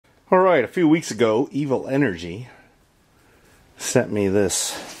Alright, a few weeks ago, Evil Energy sent me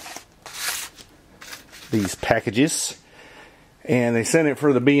these packages, and they sent it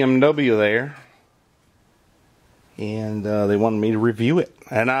for the BMW there, and they wanted me to review it,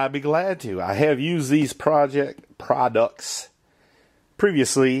 and I'd be glad to. I have used these products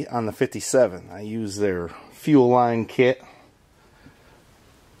previously on the 57. I used their fuel line kit,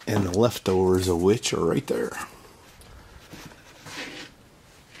 and the leftovers of which are right there,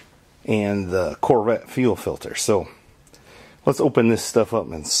 and the Corvette fuel filter. So let's open this stuff up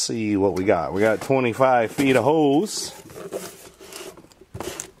and see what we got. We got 25 feet of hose.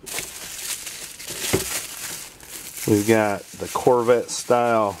 We've got the Corvette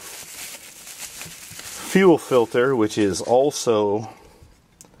style fuel filter, which is also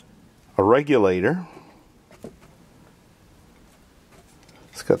a regulator.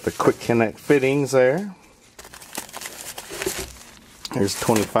 It's got the quick connect fittings there. There's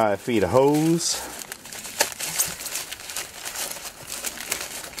 25 feet of hose.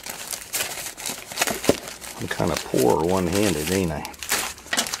 I'm kind of poor one-handed, ain't I?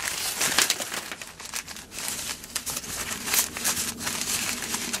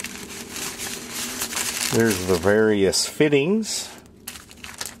 There's the various fittings.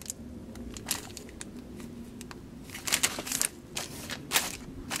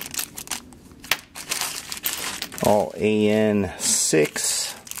 All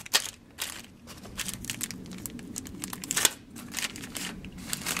AN6.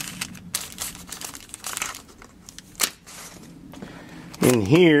 In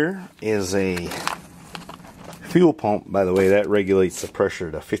here is a fuel pump, by the way, that regulates the pressure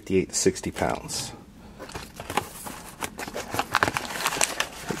to 58 to 60 pounds.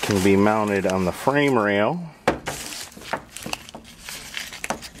 It can be mounted on the frame rail.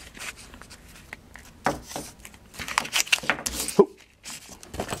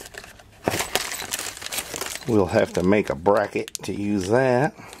 We'll have to make a bracket to use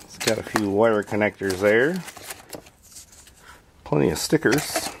that. It's got a few wire connectors there. Plenty of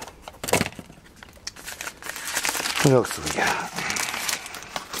stickers. What else do we got?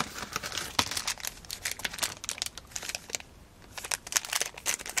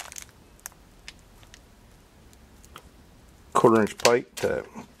 Quarter-inch pipe to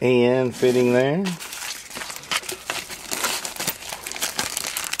AN fitting there.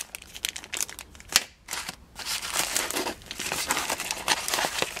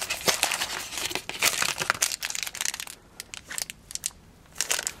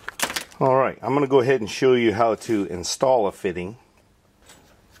 Alright, I'm going to go ahead and show you how to install a fitting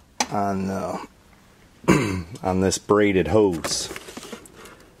on on this braided hose.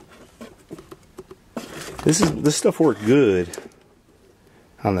 This stuff worked good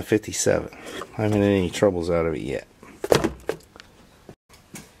on the 57. I haven't had any troubles out of it yet.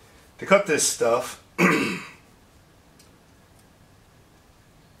 To cut this stuff, I'm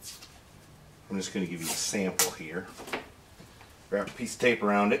just going to give you a sample here. Wrap a piece of tape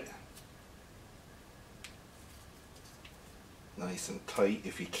around it. Nice and tight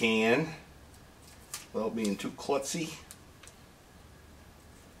if you can, without being too klutzy.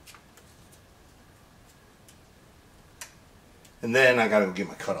 And then I gotta go get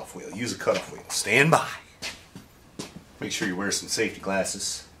my cutoff wheel. Use a cutoff wheel. Stand by. Make sure you wear some safety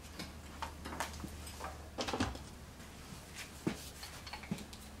glasses.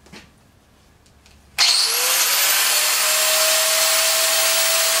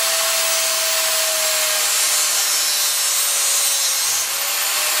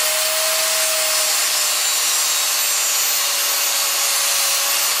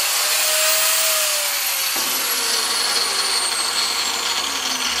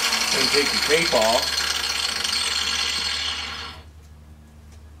 And take the tape off.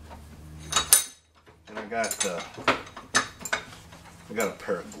 And I got a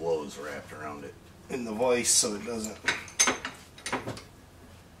pair of gloves wrapped around it in the vise so it doesn't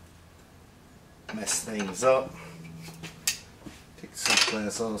mess things up. Take the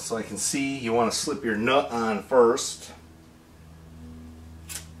sunglasses off so I can see. You want to slip your nut on first.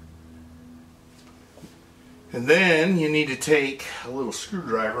 And then you need to take a little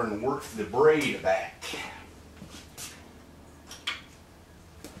screwdriver and work the braid back.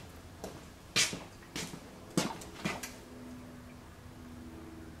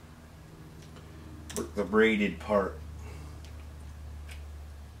 Work the braided part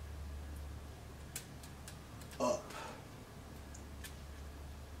up.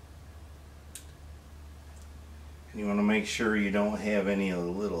 And you want to make sure you don't have any of the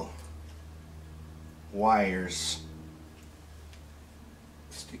little wires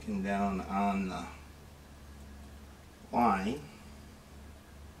sticking down on the line.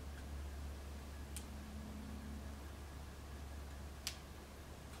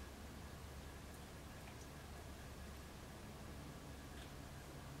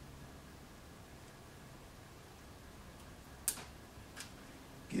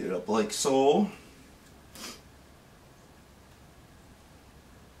 Get it up like so.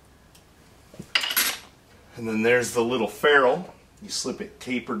 And then there's the little ferrule. You slip it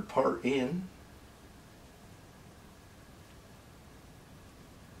tapered part in.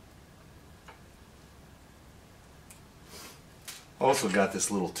 Also got this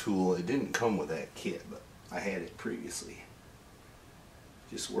little tool. It didn't come with that kit, but I had it previously.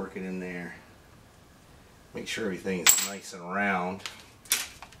 Just work it in there. Make sure everything's nice and round.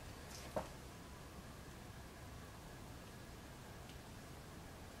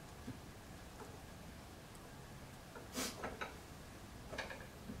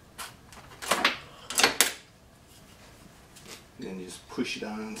 Then just push it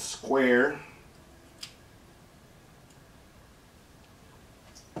on square.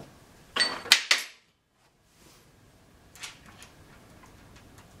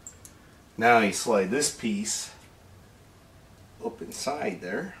 Now you slide this piece up inside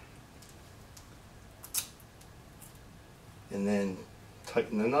there and then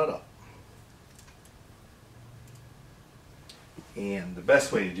tighten the nut up. And the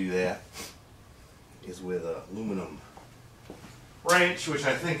best way to do that is with an aluminum wrench, which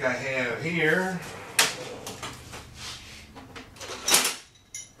I think I have here.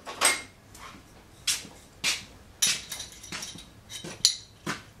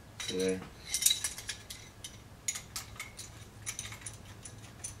 See there?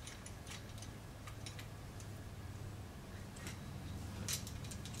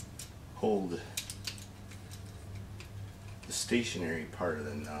 Hold the stationary part of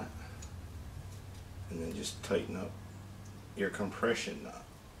the nut and then just tighten up your compression nut.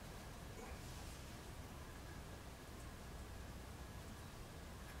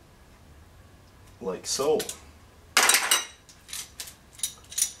 Like so.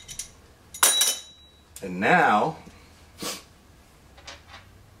 And now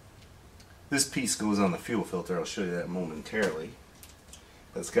this piece goes on the fuel filter. I'll show you that momentarily.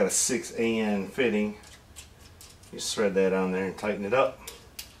 But it's got a 6 AN fitting. You thread that on there and tighten it up.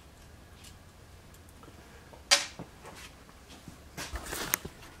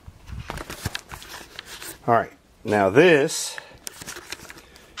 Alright, now this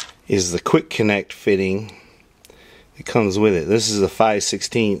is the quick connect fitting. It comes with it. This is a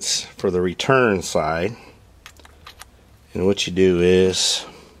 5/16 for the return side. And what you do is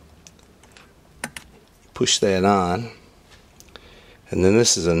push that on. And then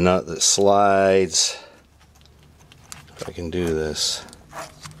this is a nut that slides. If I can do this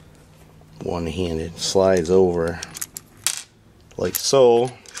one-handed, slides over like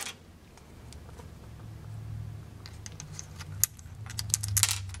so.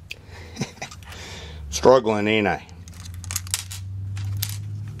 Struggling, ain't I?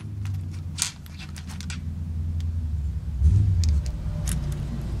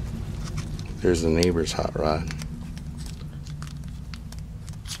 There's the neighbor's hot rod.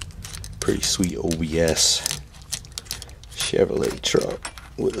 Pretty sweet OBS Chevrolet truck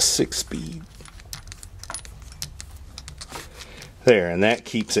with a 6-speed. There, and that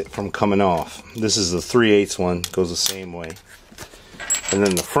keeps it from coming off. This is the 3/8 one, goes the same way. And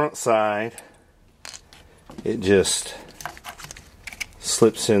then the front side, it just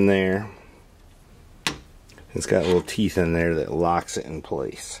slips in there. It's got little teeth in there that locks it in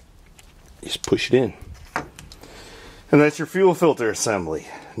place. Just push it in. And that's your fuel filter assembly.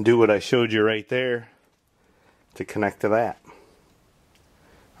 Do what I showed you right there to connect to that.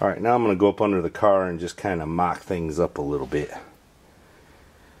 Alright, now I'm going to go up under the car and just kind of mock things up a little bit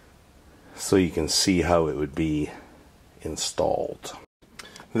so you can see how it would be installed.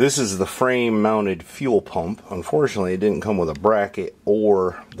 This is the frame mounted fuel pump. Unfortunately, it didn't come with a bracket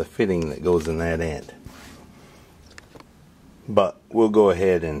or the fitting that goes in that end. But we'll go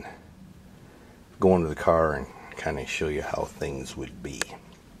ahead and go into the car and kind of show you how things would be.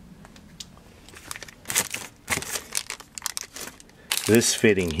 This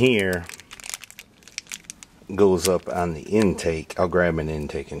fitting here goes up on the intake. I'll grab an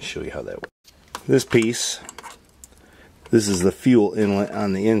intake and show you how that works. This piece, this is the fuel inlet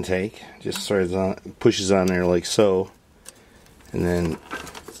on the intake. Just threads on, pushes on there like so, and then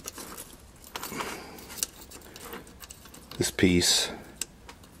this piece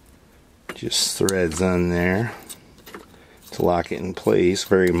just threads on there to lock it in place,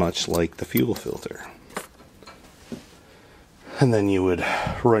 very much like the fuel filter. And then you would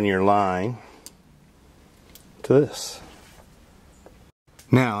run your line to this.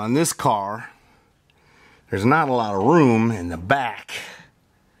 Now on this car, there's not a lot of room in the back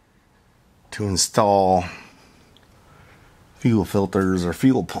to install fuel filters or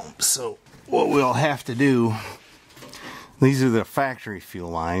fuel pumps. So what we'll have to do These are the factory fuel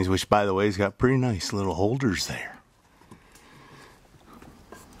lines, which by the way has got pretty nice little holders there.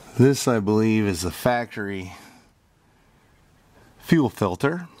 This, I believe, is the factory fuel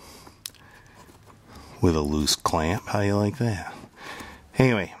filter with a loose clamp. How you like that?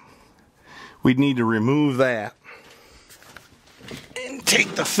 Anyway, we'd need to remove that and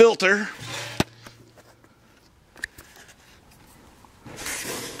take the filter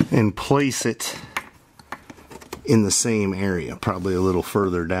and place it in the same area, probably a little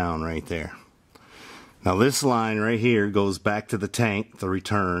further down right there. Now this line right here goes back to the tank, the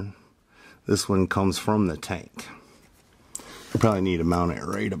return. This one comes from the tank. You probably need to mount it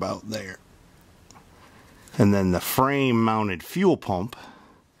right about there. And then the frame mounted fuel pump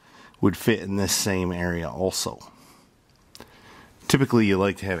would fit in this same area also. Typically you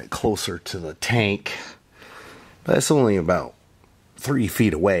like to have it closer to the tank, but it's only about 3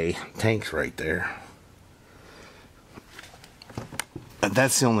 feet away. Tank's right there. But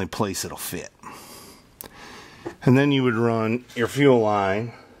that's the only place it'll fit. And then you would run your fuel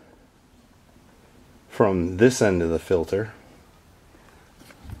line from this end of the filter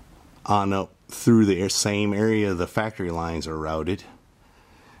on up through the same area the factory lines are routed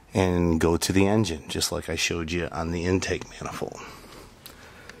and go to the engine, just like I showed you on the intake manifold.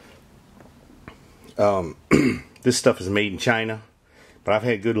 This stuff is made in China, but I've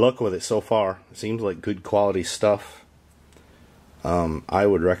had good luck with it so far. It seems like good quality stuff. I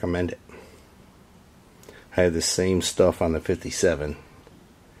would recommend it. I had the same stuff on the 57,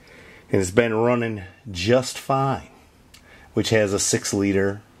 and it's been running just fine, which has a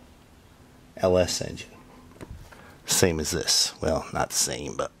 6-liter LS engine. Same as this. Well, not the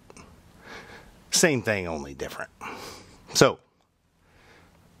same, but same thing, only different. So,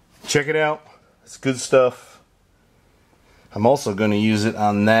 check it out. It's good stuff. I'm also going to use it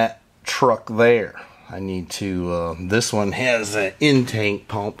on that truck there. I need to, this one has an in-tank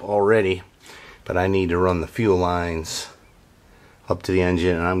pump already, but I need to run the fuel lines up to the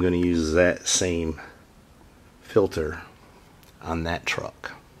engine, and I'm going to use that same filter on that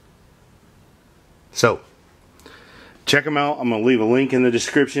truck. So, check them out. I'm going to leave a link in the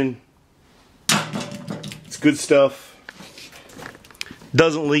description. It's good stuff.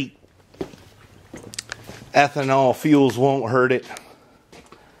 Doesn't leak. Ethanol fuels won't hurt it.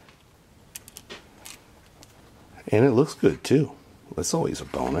 And it looks good too. That's always a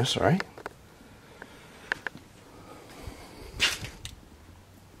bonus, right?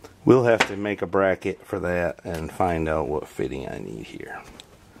 We'll have to make a bracket for that and find out what fitting I need here.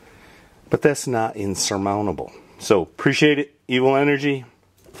 But that's not insurmountable. So, appreciate it, Evil Energy.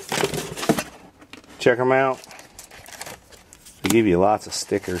 Check them out. They give you lots of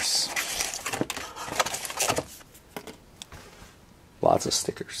stickers. Lots of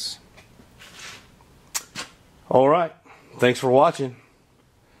stickers. Alright, thanks for watching.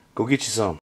 Go get you some.